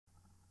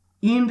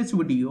In this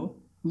video,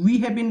 we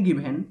have been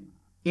given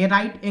a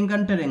right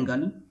angle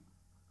triangle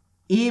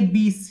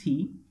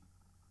ABC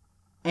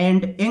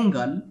and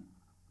angle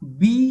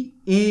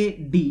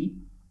BAD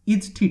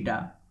is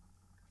theta.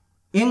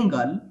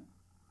 Angle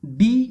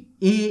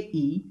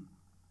DAE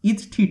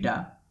is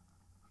theta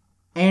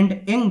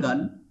and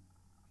angle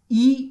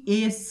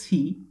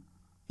EAC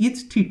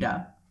is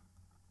theta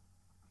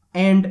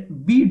and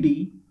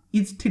BD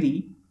is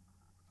 3,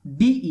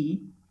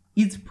 DE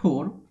is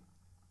 4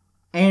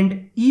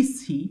 and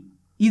EC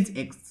is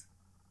x.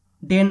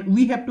 Then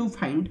we have to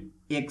find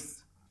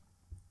x.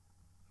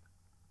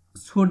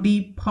 So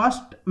the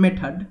first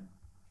method,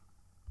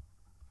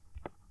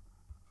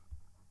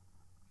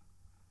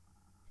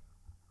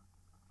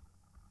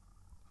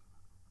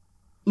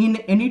 in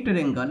any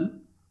triangle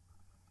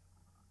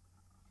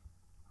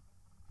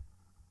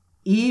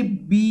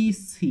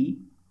ABC,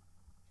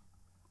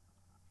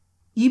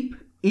 if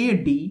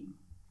AD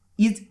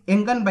is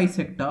angle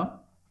bisector,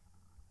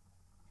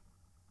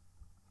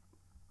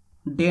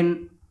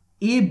 then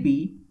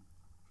AB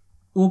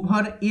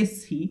over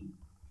AC,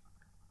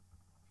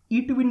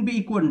 it will be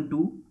equal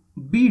to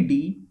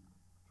BD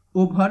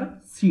over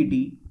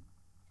CD.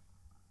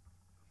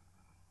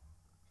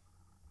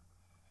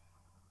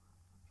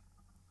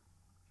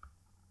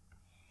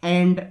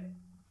 And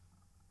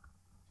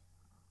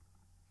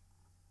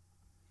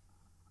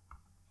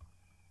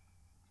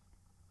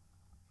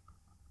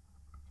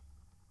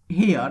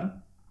here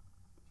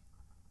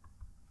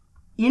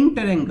in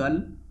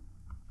triangle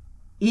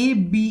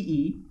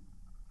ABE,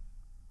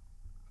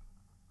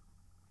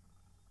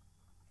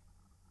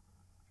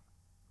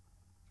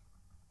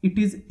 it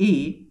is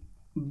A,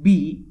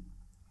 B,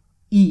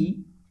 E,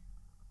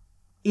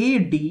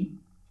 AD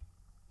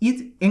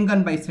is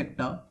angle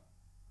bisector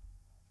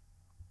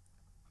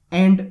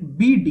and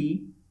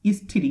BD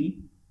is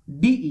 3,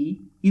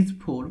 DE is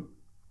 4.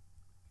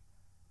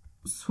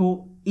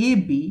 So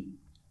AB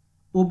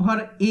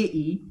over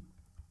AE,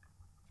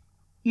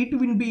 it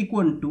will be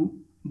equal to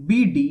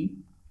BD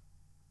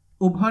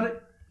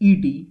over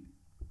ED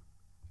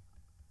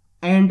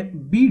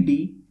and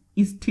BD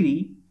is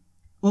 3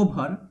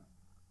 over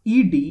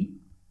ED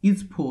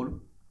is 4.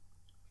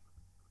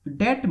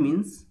 That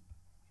means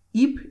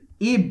if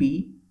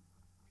AB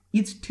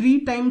is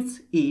 3 times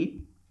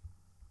A,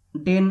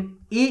 then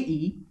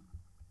AE,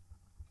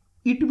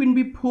 it will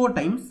be 4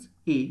 times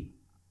A.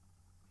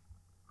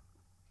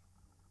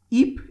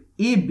 If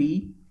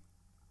AB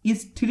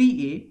is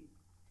 3A,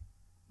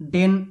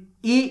 then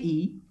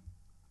AE,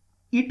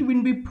 it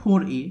will be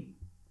 4A.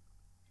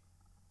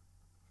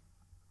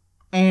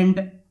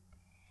 And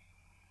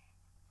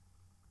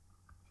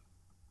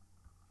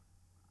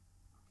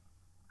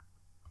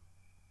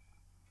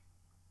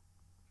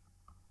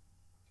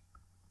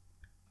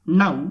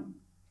now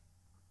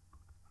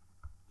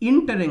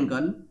in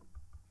triangle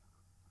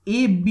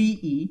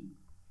ABE,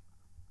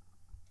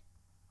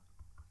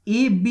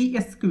 AB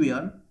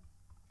square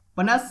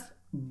plus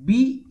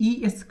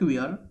BE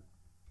square,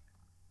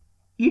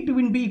 it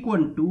will be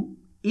equal to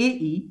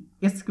AE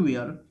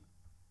square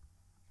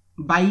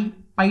by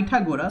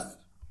Pythagoras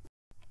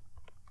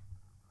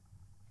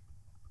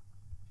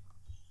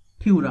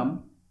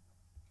theorem.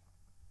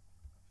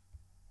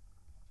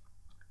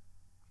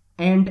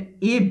 And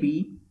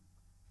AB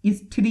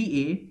is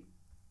 3A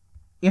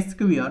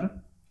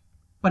square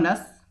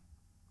plus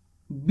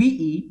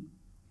BE,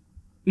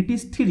 it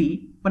is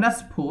 3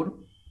 plus 4,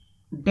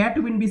 that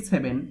will be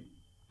 7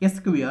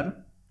 square,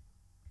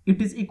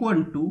 it is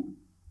equal to,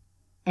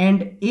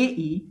 and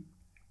AE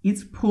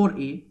is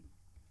 4A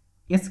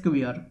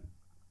square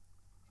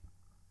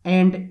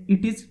and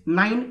it is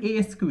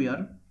 9A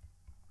square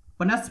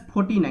plus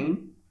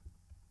 49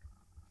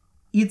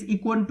 is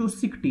equal to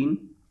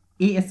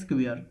 16A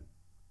square.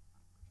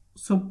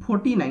 So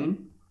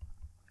 49,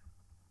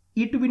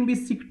 it will be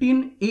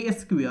 16A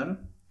square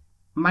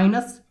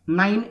minus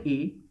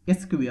 9A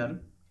square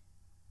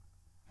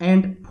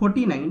and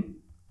 49,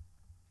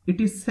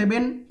 it is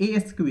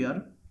 7A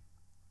square.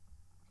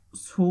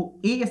 So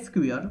A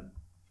square,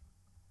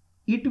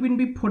 it will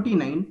be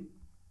 49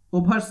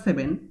 over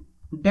 7,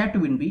 that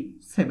will be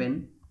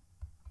 7.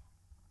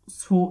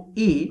 So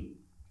A,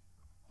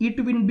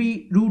 it will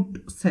be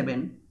root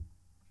 7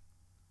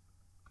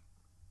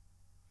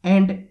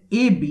 and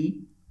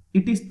AB,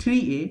 it is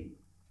 3A,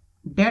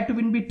 that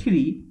will be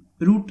 3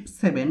 root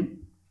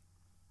 7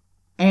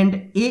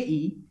 and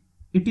AE,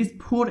 it is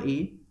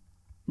 4A,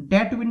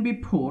 that will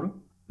be 4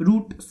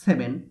 root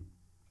 7.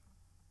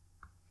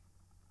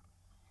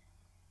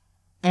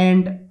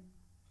 And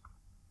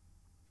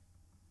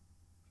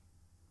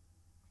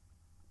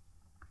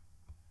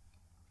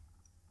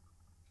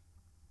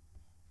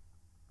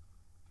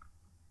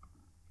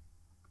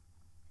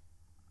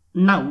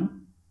now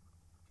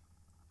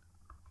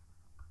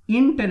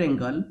in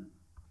triangle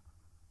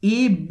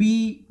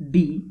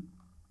ABD,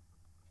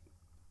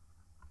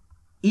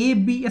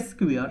 AB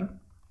square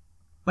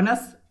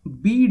plus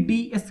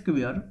BD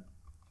square,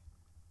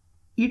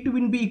 it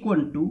will be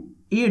equal to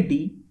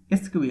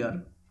AD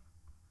square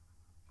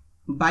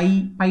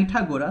by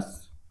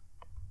Pythagoras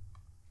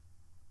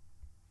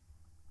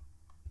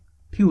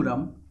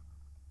theorem,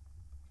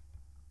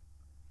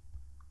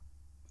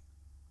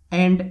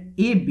 and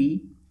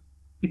AB,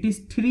 it is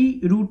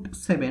 3 root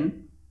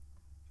 7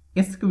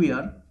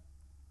 square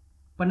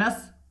plus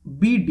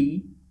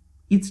BD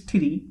is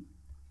 3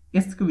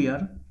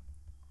 square.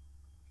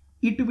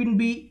 It will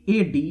be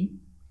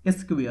AD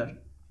square,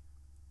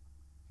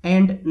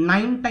 and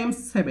 9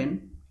 times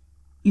 7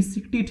 is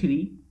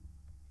 63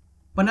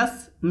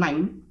 plus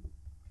 9,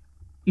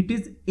 it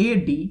is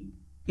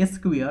AD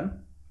square,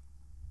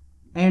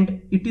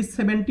 and it is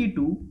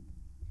 72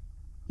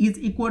 is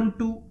equal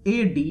to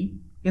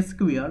AD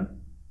square.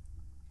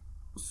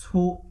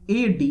 So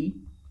AD,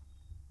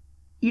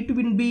 it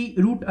will be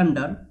root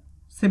under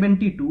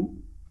 72.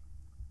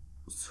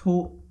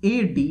 So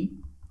AD,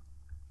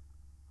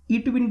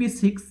 it will be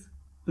 6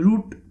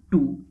 root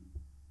 2.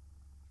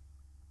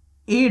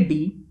 AD,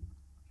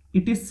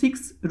 it is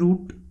 6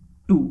 root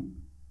 2.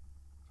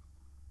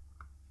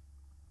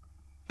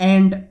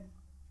 And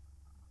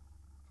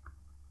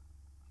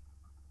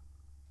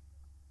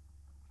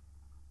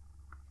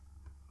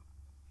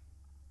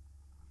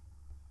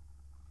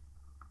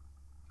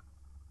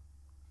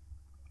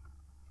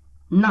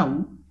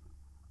now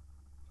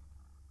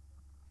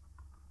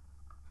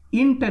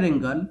in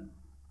triangle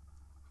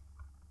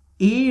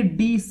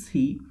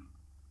ADC,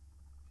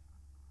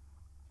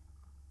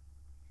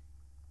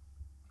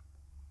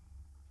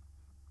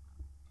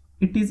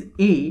 it is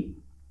A,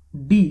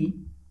 D,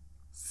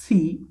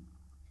 C,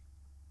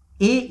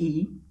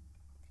 AE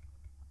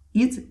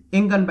is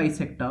angle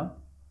bisector,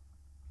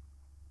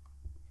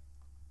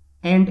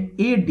 and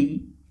AD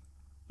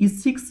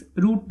is 6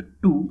 root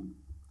 2,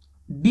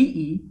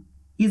 DE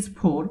is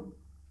 4,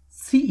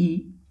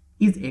 CE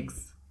is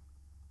X.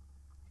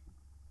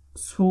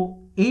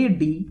 So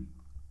AD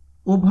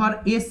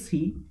over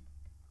AC,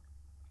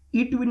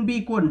 it will be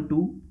equal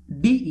to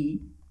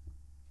DE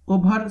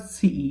over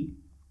CE,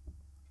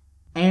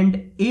 and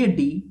AD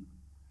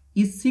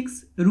is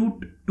 6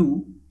 root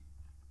 2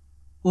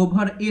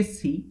 over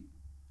AC,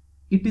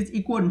 it is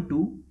equal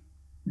to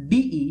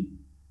DE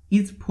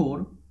is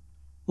 4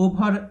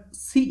 over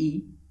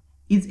CE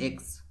is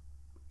X.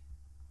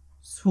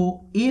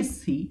 So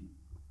AC,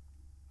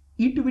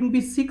 it will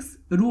be 6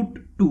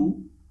 root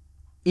 2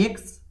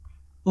 X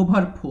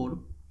over 4,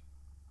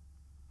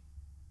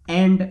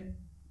 and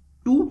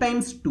 2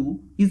 times 2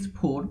 is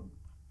 4,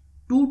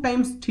 2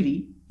 times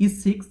 3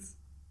 is 6,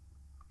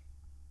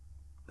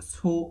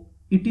 so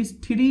it is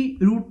 3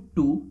 root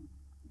 2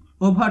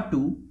 over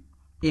 2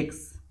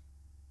 X.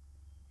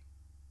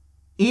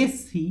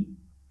 AC,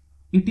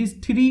 it is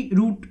 3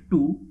 root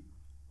 2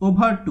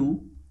 over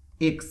 2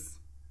 X.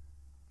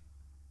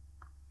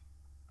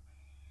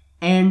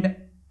 And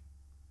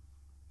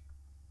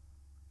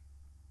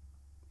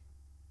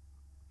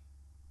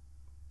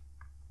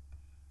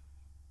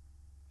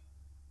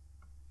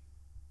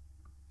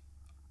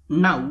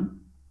now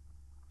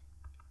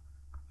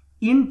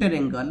in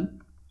triangle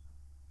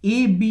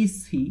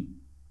ABC,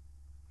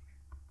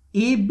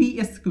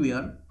 AB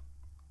square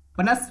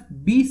plus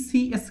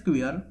BC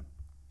square,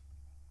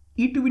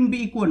 it will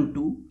be equal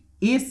to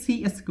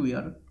AC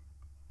square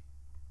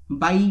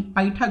by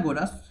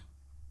Pythagoras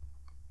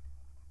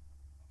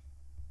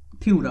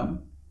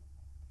theorem,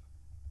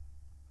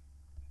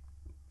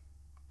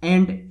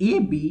 and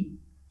AB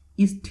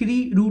is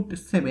 3 root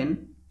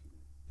 7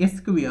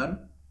 square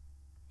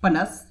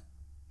plus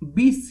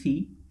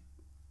BC,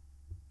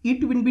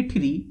 it will be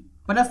 3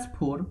 plus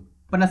 4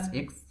 plus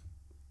X,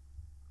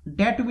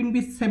 that will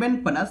be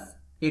 7 plus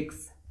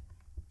X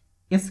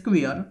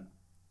square,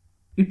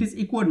 it is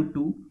equal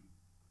to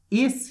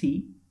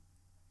AC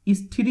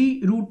is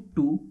 3 root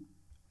 2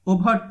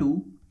 over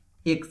 2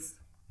 X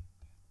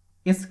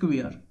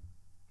square,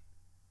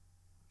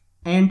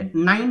 and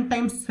 9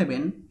 times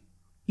 7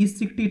 is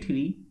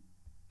 63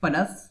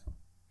 plus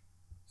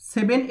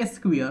 7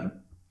 square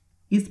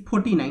is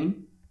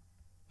 49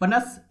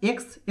 plus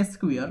X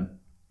square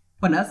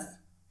plus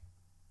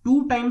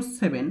 2 times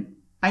 7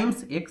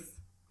 times X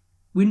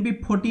will be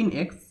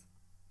 14X,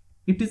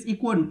 it is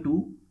equal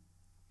to,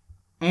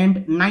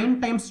 and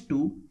 9 times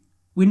 2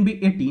 will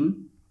be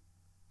 18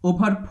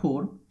 over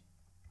 4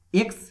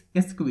 X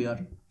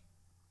square,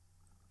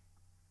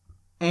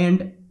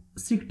 and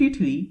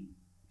 63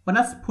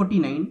 plus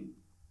 49,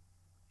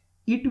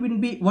 it will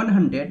be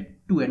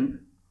 112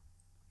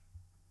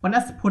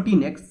 plus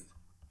 14X,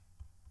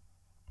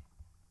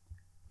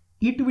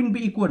 it will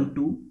be equal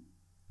to,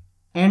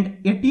 and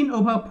 18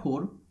 over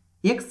 4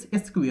 X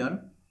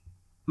square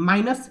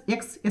minus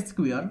X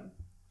square,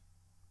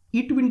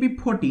 it will be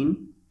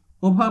 14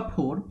 over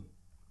 4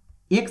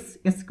 X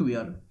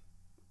square,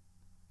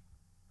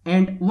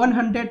 and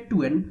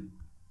 112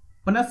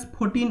 plus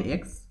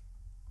 14X,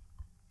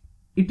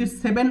 it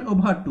is 7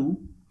 over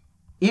 2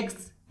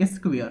 X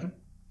square,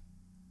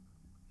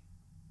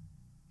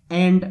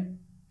 and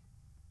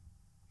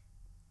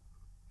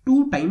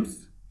 2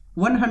 times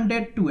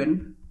 112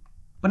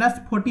 plus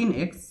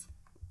 14X,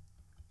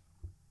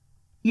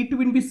 it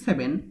will be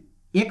 7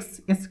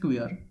 X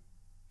square,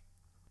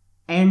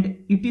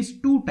 and it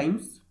is 2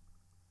 times,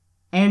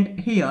 and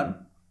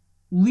here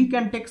we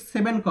can take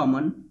 7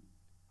 common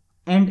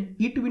and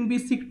it will be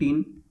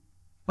 16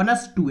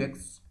 plus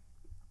 2x.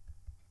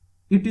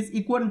 It is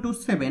equal to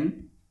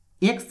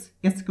 7x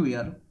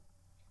square,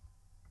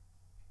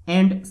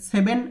 and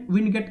 7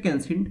 will get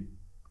cancelled.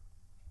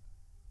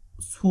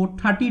 So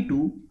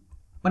 32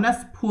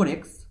 plus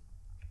 4x,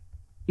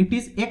 it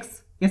is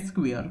x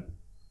square,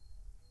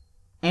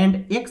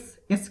 and x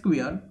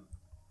square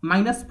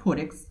minus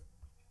 4x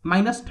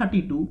minus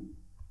 32,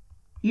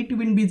 it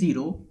will be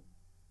 0,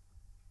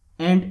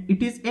 and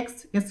it is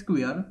x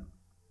square,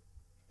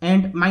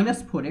 and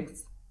minus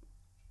 4x,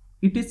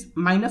 it is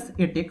minus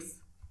 8x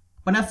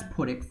plus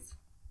 4x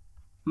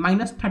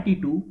minus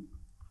 32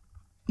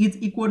 is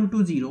equal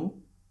to 0,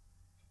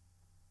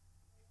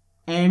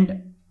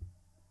 and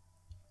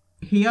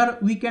here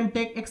we can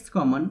take x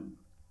common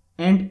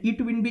and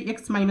it will be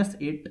x minus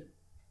 8,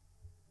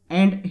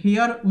 and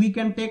here we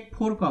can take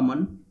 4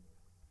 common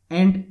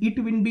and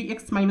it will be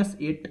x minus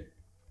 8,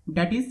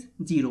 that is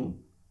 0,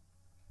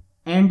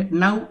 and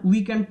now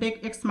we can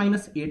take x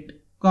minus 8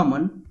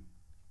 common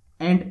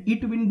and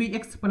it will be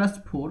x plus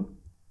 4,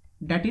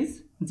 that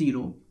is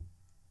 0.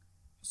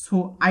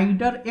 So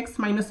either x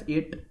minus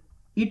 8,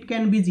 it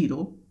can be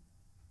 0,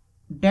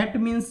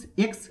 that means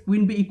x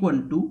will be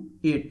equal to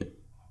 8,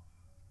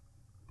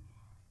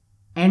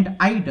 and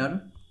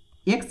either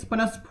x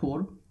plus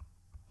 4,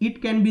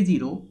 it can be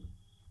 0,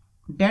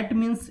 that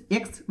means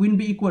x will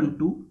be equal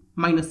to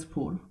minus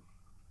 4,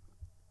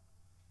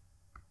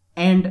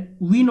 and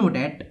we know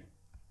that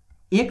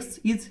x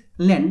is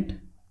length,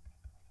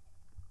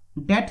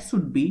 that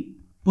should be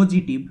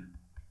positive,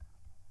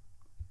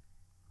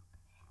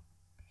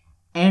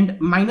 and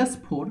minus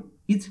 4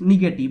 is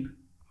negative,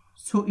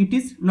 so it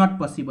is not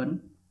possible.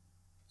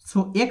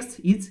 So x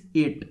is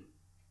 8,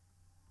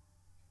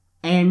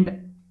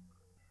 and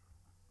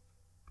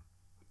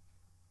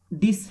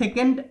the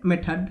second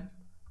method,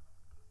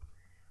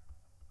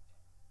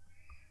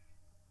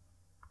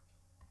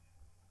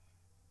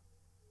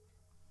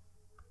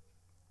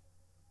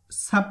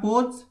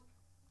 suppose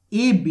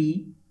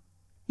AB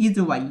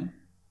is y,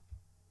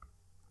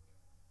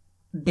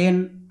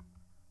 then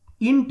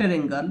in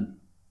triangle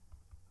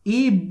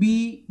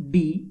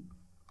ABD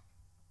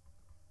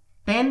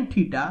tan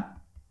theta,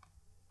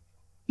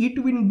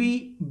 it will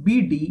be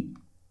BD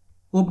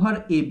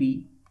over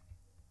AB,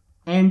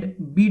 and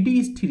BD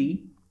is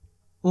 3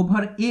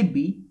 over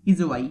AB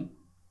is y.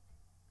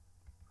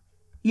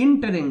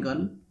 In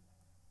triangle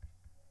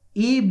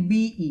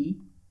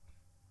ABE,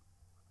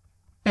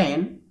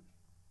 tan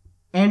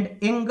and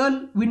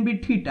angle will be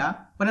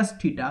theta plus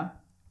theta,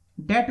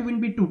 that will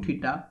be 2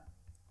 theta.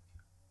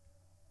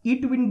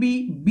 It will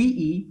be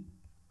BE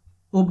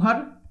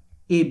over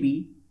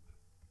AB,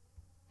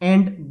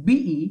 and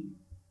BE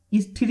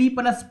is 3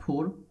 plus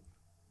 4,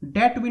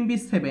 that will be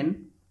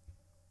 7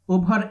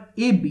 over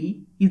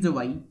AB is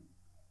y,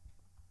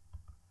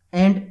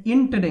 and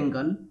in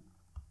triangle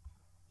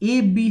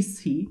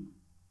ABC,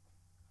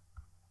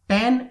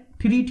 tan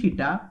 3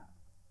 theta,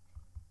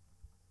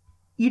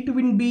 it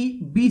will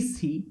be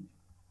BC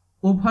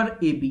over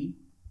AB,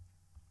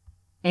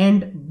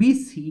 and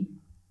BC,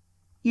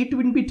 it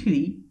will be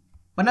 3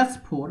 plus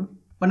 4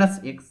 plus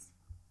x,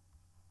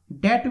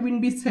 that will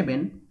be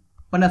 7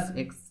 plus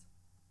x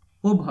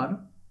over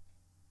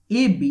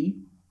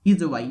AB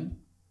is y,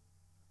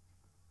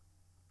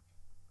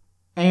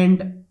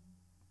 and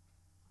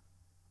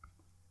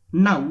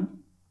now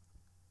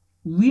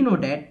we know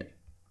that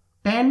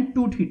tan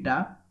 2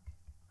 theta,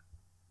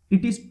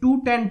 it is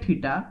 2 tan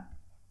theta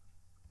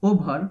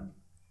over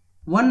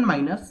 1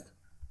 minus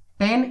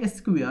tan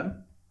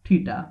square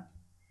theta,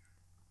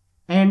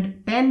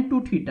 and tan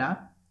 2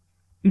 theta,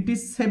 it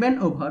is 7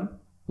 over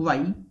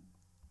y,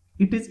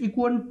 it is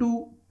equal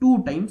to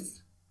 2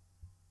 times,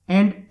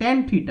 and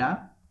tan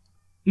theta,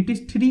 it is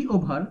 3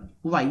 over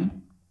y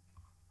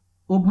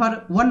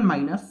over 1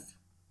 minus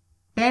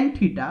tan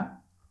theta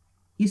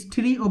is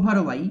 3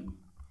 over y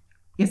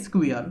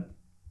square,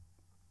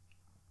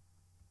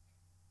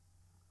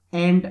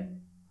 and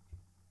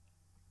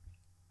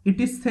it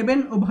is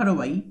 7 over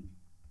y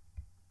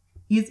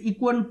is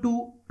equal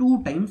to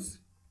 2 times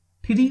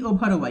 3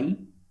 over y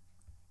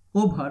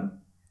over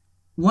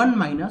 1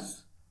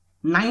 minus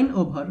 9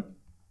 over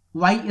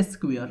y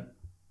square,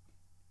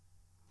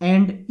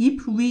 and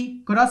if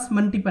we cross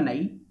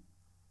multiply,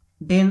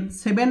 then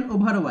 7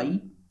 over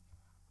y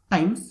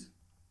times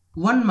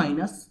 1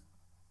 minus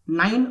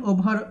 9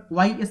 over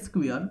y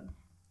square,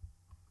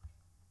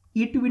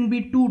 it will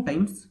be 2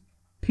 times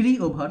 3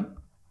 over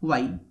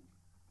y,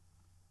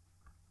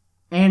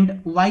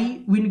 and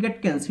y will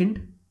get cancelled.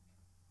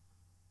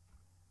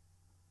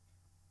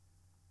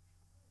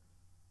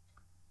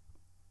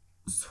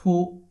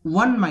 So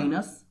 1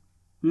 minus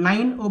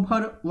 9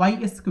 over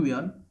y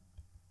square,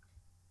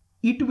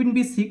 it will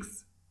be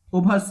 6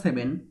 over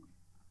 7,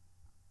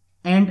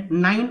 and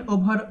 9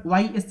 over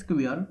y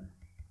square,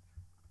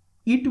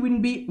 it will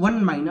be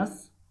 1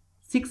 minus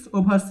 6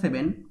 over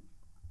 7,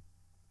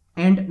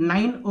 and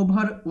 9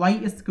 over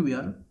y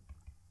square,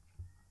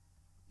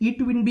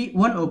 it will be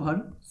 1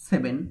 over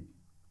 7,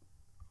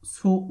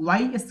 So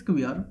y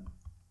square,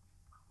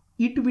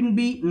 it will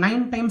be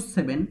 9 times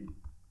 7,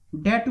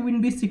 that will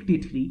be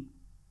 63,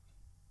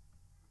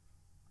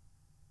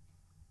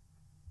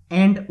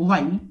 and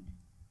y,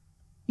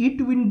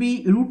 it will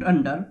be root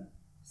under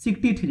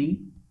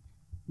 63,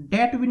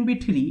 that will be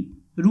 3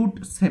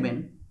 root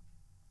 7,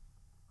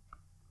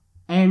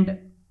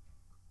 and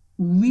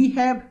we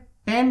have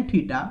tan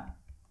theta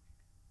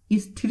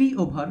is 3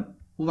 over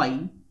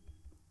y,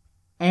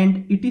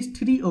 and it is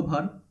 3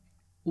 over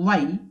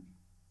y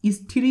is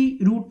 3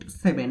 root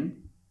 7,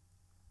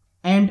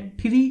 and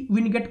 3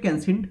 will get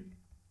cancelled,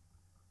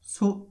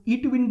 so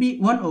it will be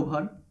 1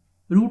 over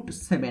root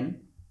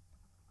 7,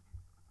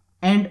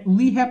 and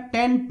we have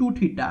tan 2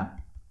 theta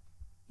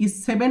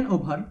is 7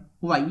 over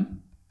y,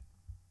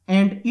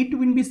 and it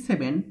will be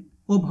 7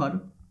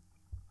 over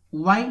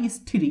y is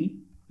 3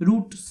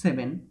 root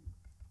 7,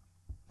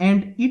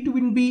 and it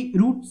will be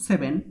root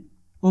 7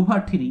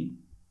 over 3,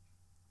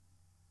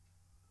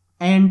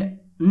 and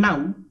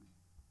now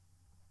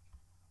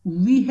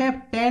we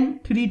have tan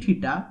 3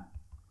 theta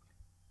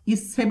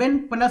is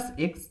 7 plus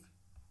x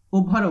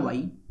over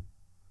y,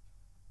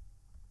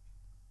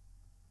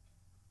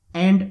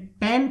 and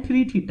tan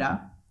 3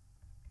 theta,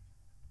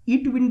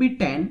 it will be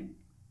tan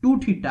 2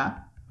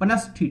 theta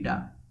plus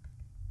theta,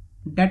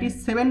 that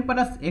is 7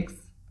 plus x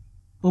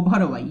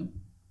over y,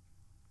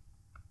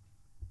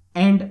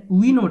 and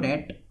we know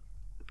that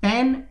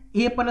tan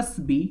a plus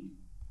b,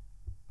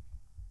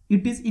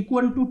 it is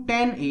equal to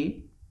tan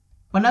a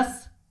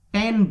plus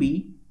tan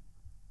b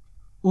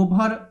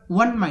over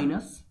 1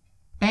 minus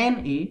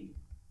tan a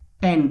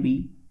tan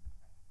b.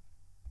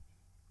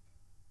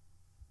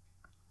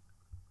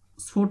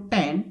 So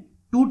tan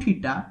 2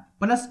 theta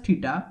plus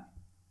theta,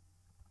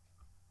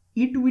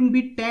 it will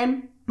be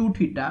tan 2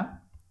 theta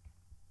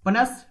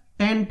plus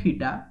tan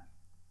theta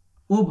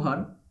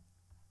over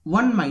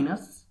 1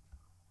 minus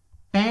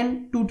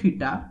tan 2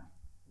 theta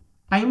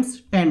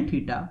times tan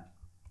theta.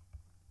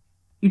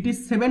 It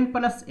is 7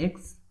 plus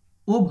x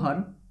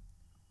over,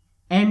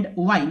 and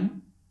y,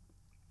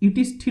 it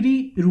is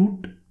 3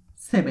 root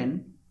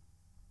 7,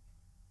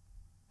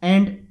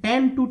 and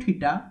tan 2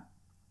 theta,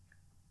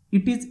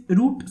 it is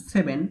root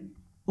 7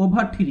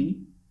 over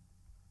 3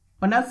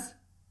 plus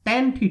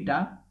tan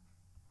theta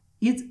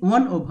is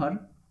 1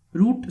 over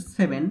root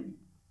 7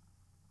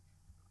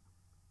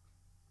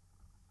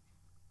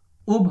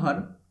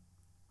 over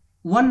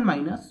 1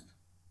 minus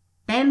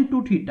tan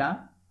 2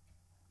 theta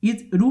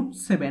is root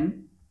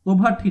 7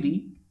 over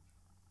 3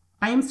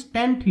 times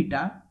tan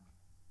theta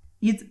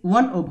is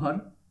 1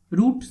 over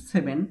root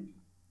 7.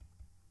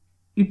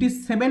 It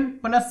is 7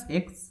 plus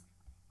x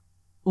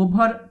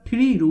over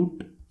 3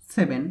 root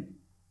 7,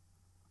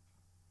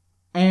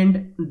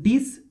 and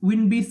this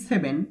will be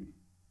 7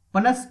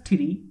 plus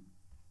 3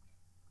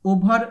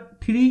 over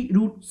 3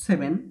 root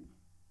 7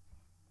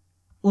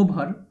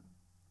 over,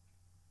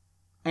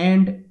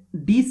 and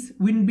this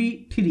will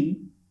be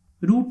 3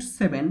 root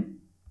 7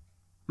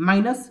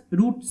 minus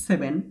root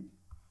 7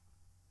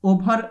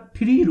 over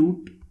 3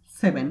 root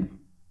 7.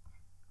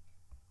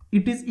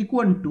 It is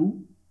equal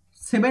to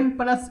 7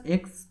 plus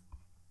x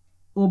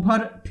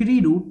over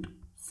 3 root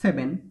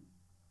 7,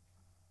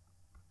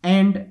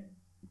 and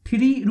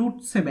 3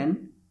 root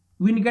 7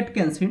 will get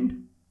cancelled.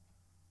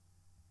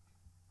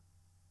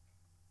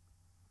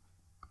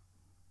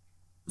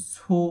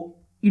 So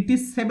it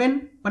is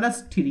 7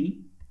 plus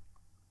 3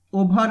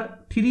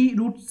 over 3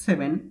 root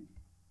 7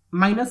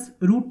 minus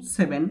root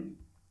 7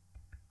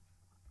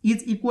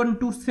 is equal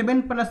to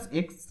 7 plus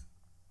x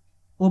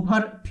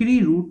over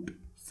 3 root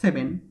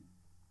 7,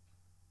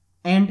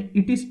 and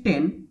it is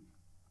 10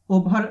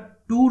 over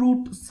 2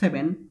 root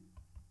 7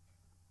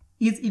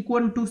 is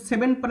equal to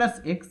 7 plus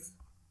x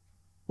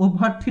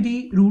over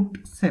 3 root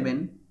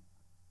 7,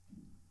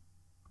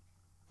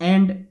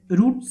 and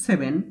root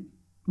 7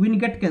 will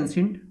get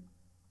cancelled,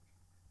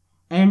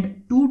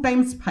 and 2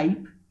 times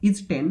 5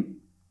 is 10,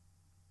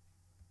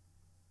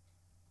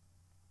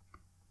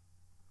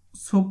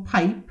 so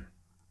 5,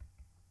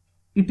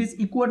 it is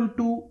equal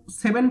to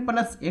 7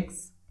 plus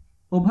x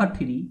over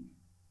 3,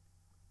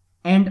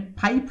 and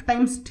 5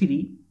 times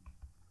 3,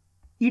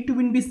 it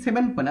will be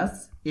 7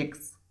 plus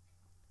x,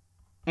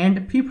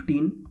 and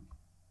 15,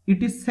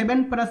 it is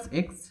 7 plus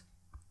x,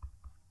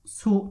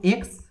 so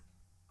x,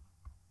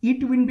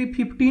 it will be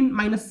 15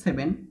 minus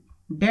 7,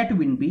 that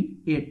will be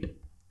 8,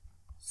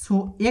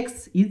 so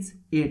x is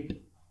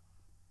 8.